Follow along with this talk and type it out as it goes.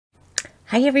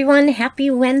Hi everyone, happy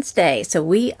Wednesday. So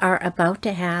we are about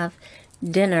to have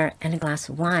dinner and a glass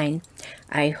of wine.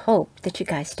 I hope that you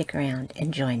guys stick around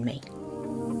and join me.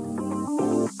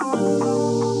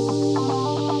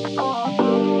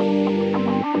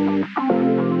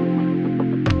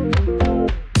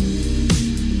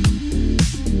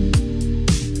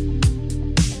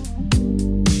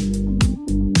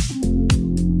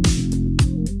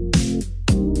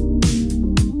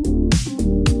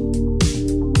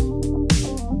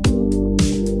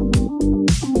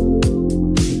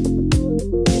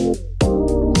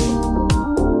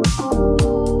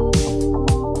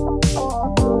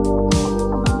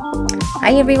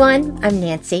 Hi everyone, I'm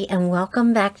Nancy and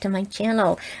welcome back to my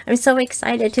channel. I'm so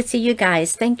excited to see you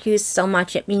guys. Thank you so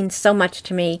much. It means so much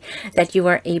to me that you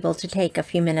are able to take a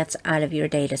few minutes out of your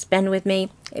day to spend with me.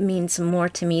 It means more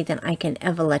to me than I can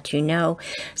ever let you know.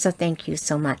 So thank you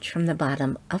so much from the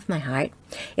bottom of my heart.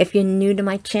 If you're new to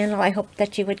my channel, I hope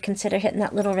that you would consider hitting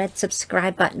that little red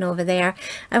subscribe button over there.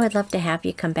 I would love to have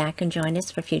you come back and join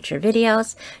us for future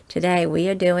videos. Today we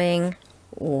are doing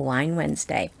Wine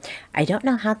Wednesday. I don't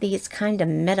know how these kind of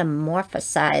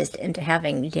metamorphosized into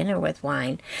having dinner with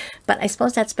wine, but I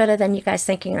suppose that's better than you guys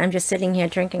thinking I'm just sitting here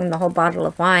drinking the whole bottle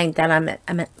of wine, that I'm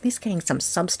at least getting some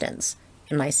substance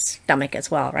in my stomach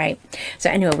as well, right? So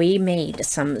anyway, we made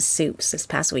some soups this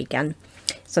past weekend.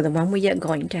 So the one we are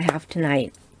going to have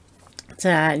tonight, it's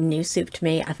a new soup to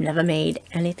me. I've never made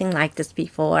anything like this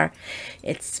before.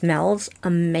 It smells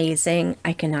amazing.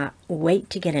 I cannot wait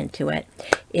to get into it.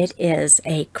 It is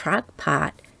a crock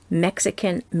pot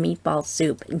Mexican meatball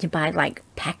soup. You buy like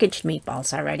packaged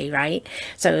meatballs already, right?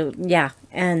 So yeah,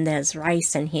 and there's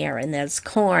rice in here, and there's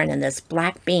corn, and there's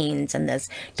black beans, and there's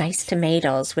diced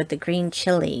tomatoes with the green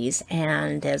chilies,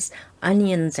 and there's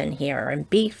onions in here, and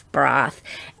beef broth,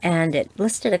 and it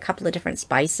listed a couple of different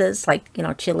spices like, you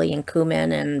know, chili and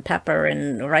cumin and pepper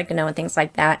and oregano and things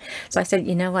like that. So I said,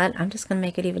 you know what, I'm just going to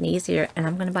make it even easier, and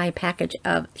I'm going to buy a package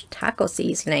of taco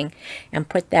seasoning and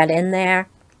put that in there.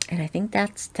 And I think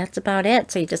that's about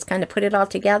it. So you just kind of put it all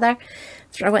together,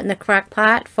 throw it in the crock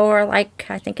pot for, like,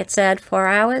 I think it said 4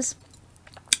 hours.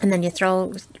 And then you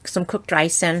throw some cooked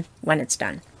rice in when it's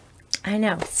done. I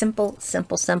know, simple,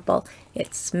 simple, simple.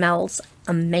 It smells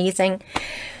amazing.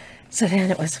 So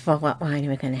then it was for what wine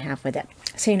we're going to have with it.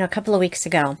 So, you know, a couple of weeks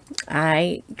ago,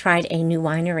 I tried a new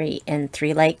winery in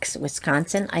Three Lakes,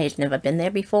 Wisconsin. I had never been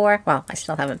there before. Well, I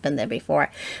still haven't been there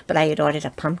before, but I had ordered a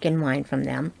pumpkin wine from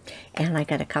them. And I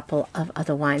got a couple of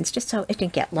other wines just so it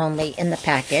didn't get lonely in the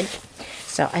package.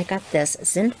 So I got this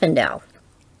Zinfandel.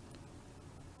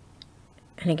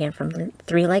 And again, from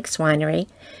Three Lakes Winery,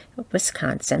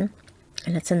 Wisconsin.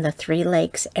 And it's in the Three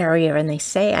Lakes area. And they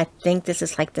say, I think this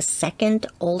is like the second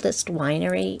oldest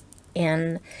winery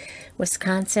in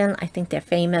Wisconsin. I think they're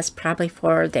famous probably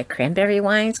for their cranberry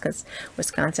wines, because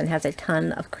Wisconsin has a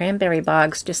ton of cranberry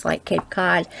bogs, just like Cape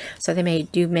Cod. So they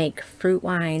do make fruit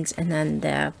wines, and then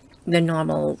the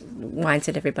normal wines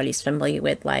that everybody's familiar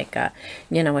with, like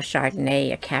you know, a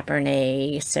Chardonnay, a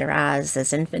Cabernet, Syrah, the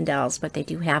Zinfandels. But they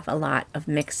do have a lot of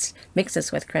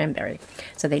mixes with cranberry.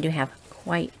 So they do have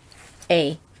quite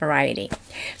a variety.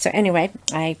 So anyway,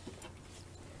 I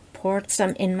poured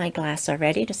some in my glass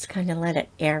already, just kind of let it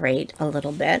aerate a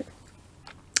little bit.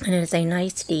 And it is a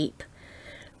nice deep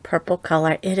purple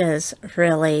color. It is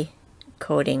really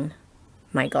coating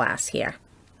my glass here.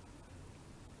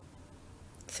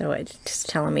 So it's just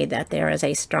telling me that there is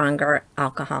a stronger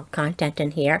alcohol content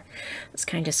in here. Let's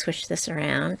kind of swish this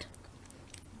around.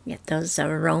 Get those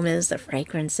aromas, the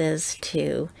fragrances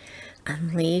to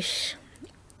unleash.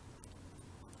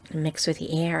 Mix with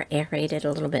the air, aerate it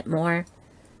a little bit more.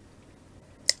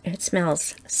 It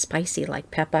smells spicy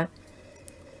like pepper.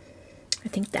 I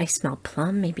think I smell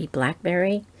plum, maybe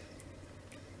blackberry.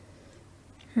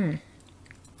 I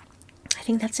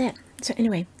think that's it. So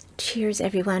anyway, cheers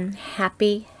everyone.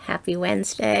 Happy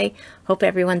Wednesday. Hope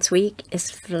everyone's week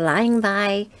is flying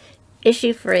by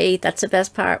issue-free. That's the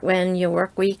best part, when your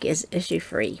work week is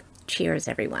issue-free. Cheers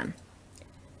everyone.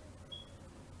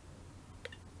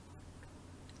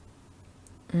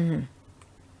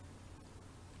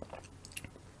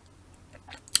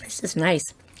 This is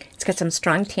nice. It's got some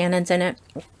strong tannins in it,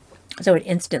 so it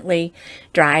instantly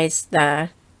dries the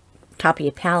top of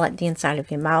your palate, the inside of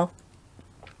your mouth.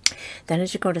 Then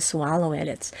as you go to swallow it,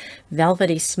 it's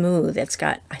velvety smooth. It's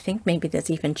got, I think maybe there's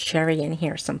even cherry in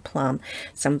here, some plum,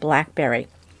 some blackberry.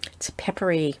 It's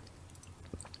peppery,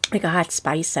 like a hot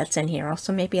spice that's in here.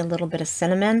 Also maybe a little bit of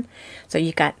cinnamon. So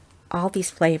you got all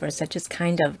these flavors that just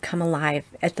kind of come alive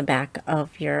at the back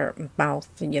of your mouth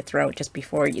and your throat just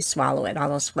before you swallow it. All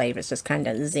those flavors just kind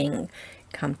of zing,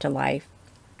 come to life.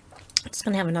 Just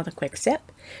going to have another quick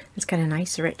sip. It's got a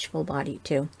nice, rich, full body,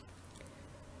 too.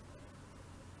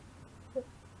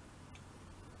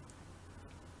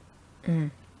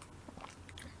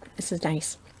 This is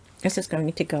nice. This is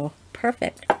going to go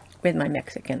perfect with my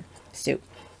Mexican soup.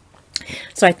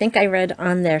 So I think I read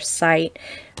on their site,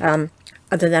 other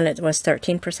than it was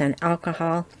 13%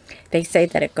 alcohol, they say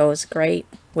that it goes great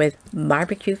with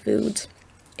barbecue foods,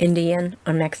 Indian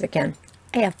or Mexican.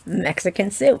 I have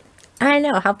Mexican soup. I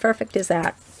know, how perfect is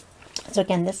that? So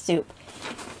again, this soup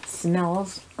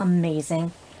smells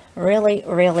amazing. Really,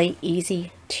 really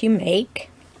easy to make.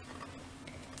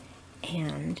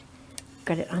 And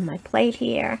got it on my plate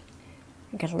here.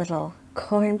 I got a little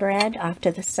cornbread off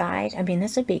to the side. I mean,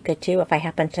 this would be good too if I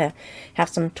happen to have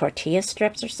some tortilla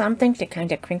strips or something to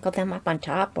kind of crinkle them up on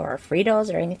top, or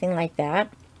Fritos or anything like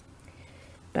that.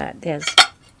 But there's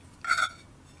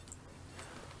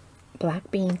black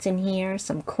beans in here,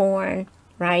 some corn,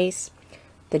 rice,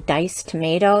 the diced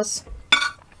tomatoes,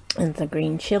 and the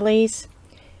green chilies,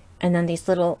 and then these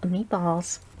little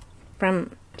meatballs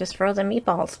from just frozen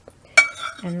meatballs.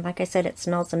 And like I said, it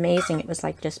smells amazing. It was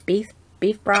like just beef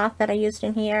broth that I used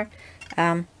in here.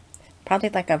 Probably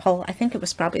like a whole, I think it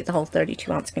was probably the whole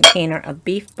 32-ounce container of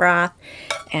beef broth,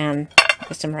 and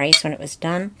with some rice when it was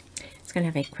done. It's going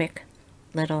to have a quick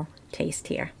little taste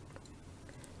here.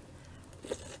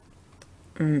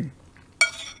 That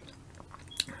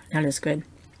is good.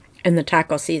 And the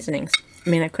taco seasonings. I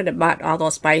mean, I could have bought all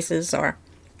those spices or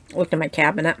looked in my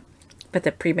cabinet, but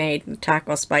the pre-made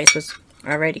taco spice was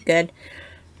already good.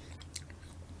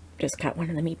 Just got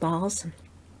one of the meatballs.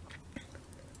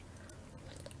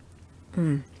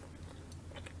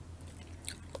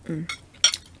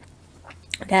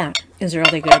 That is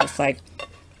really good. It's like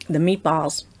the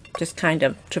meatballs just kind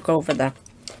of took over the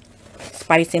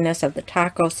spiciness of the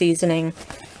taco seasoning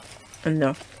and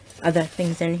the other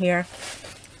things in here.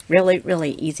 Really,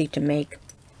 really easy to make.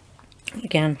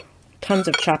 Again, tons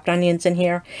of chopped onions in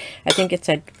here. I think it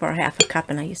said for half a cup,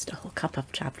 and I used a whole cup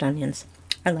of chopped onions.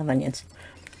 I love onions.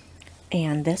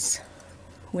 And this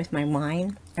with my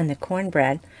wine and the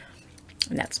cornbread,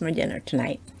 and that's my dinner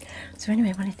tonight. So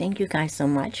anyway, I want to thank you guys so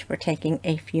much for taking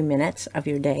a few minutes of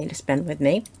your day to spend with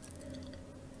me.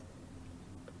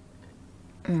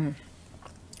 I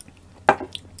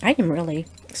am really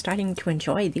starting to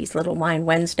enjoy these little wine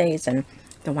Wednesdays and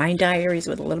the wine diaries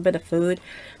with a little bit of food.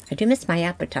 I do miss my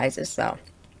appetizers though.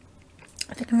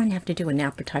 I think I'm going to have to do an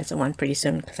appetizer one pretty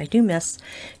soon, because I do miss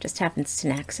just having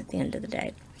snacks at the end of the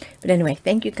day. But anyway,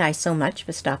 thank you guys so much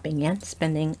for stopping in,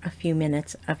 spending a few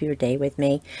minutes of your day with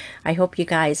me. I hope you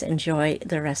guys enjoy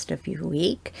the rest of your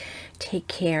week. Take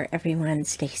care, everyone.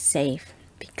 Stay safe.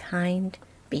 Be kind.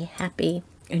 Be happy.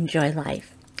 Enjoy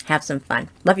life. Have some fun.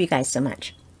 Love you guys so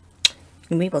much.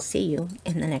 And we will see you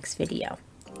in the next video.